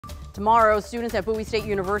Tomorrow, students at Bowie State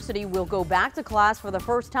University will go back to class for the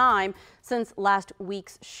first time since last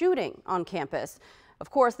week's shooting on campus. Of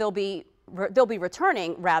course, they'll be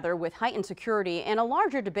returning with heightened security and a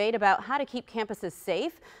larger debate about how to keep campuses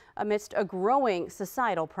safe amidst a growing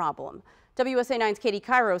societal problem. WUSA 9's Katie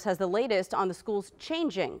Kairos has the latest on the school's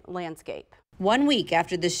changing landscape. 1 week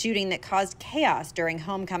after the shooting that caused chaos during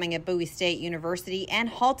homecoming at Bowie State University and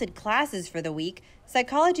halted classes for the week,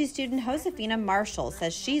 psychology student Josefina Marshall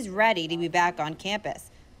says she's ready to be back on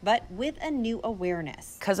campus, but with a new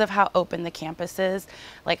awareness. Because of how open the campus is,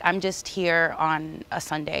 I'm just here on a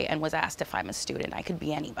Sunday and was asked if I'm a student. I could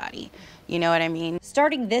be anybody. You know what I mean?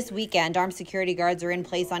 Starting this weekend, armed security guards are in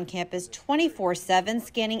place on campus 24/7,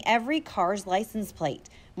 scanning every car's license plate.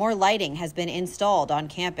 More lighting has been installed on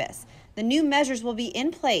campus. The new measures will be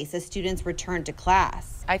in place as students return to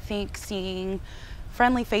class. I think seeing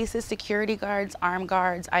friendly faces, security guards, armed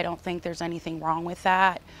guards, I don't think there's anything wrong with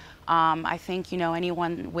that. I think,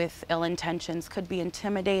 anyone with ill intentions could be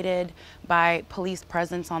intimidated by police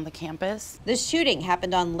presence on the campus. The shooting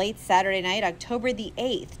happened on late Saturday night, October the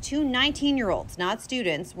 8th. Two 19-year-olds, not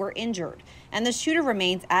students, were injured, and the shooter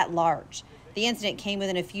remains at large. The incident came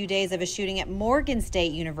within a few days of a shooting at Morgan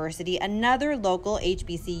State University, another local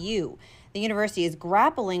HBCU. The university is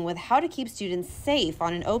grappling with how to keep students safe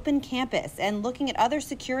on an open campus and looking at other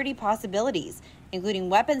security possibilities, including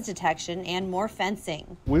weapons detection and more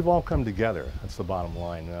fencing. We've all come together. That's the bottom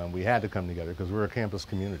line. We had to come together because we're a campus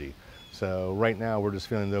community. So right now we're just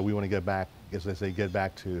feeling that we want to get back, as they say, get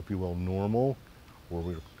back to, if you will, normal,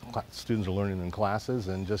 where students are learning in classes,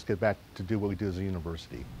 and just get back to do what we do as a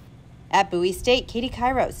university. At Bowie State, Katie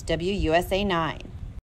Kairos, WUSA 9.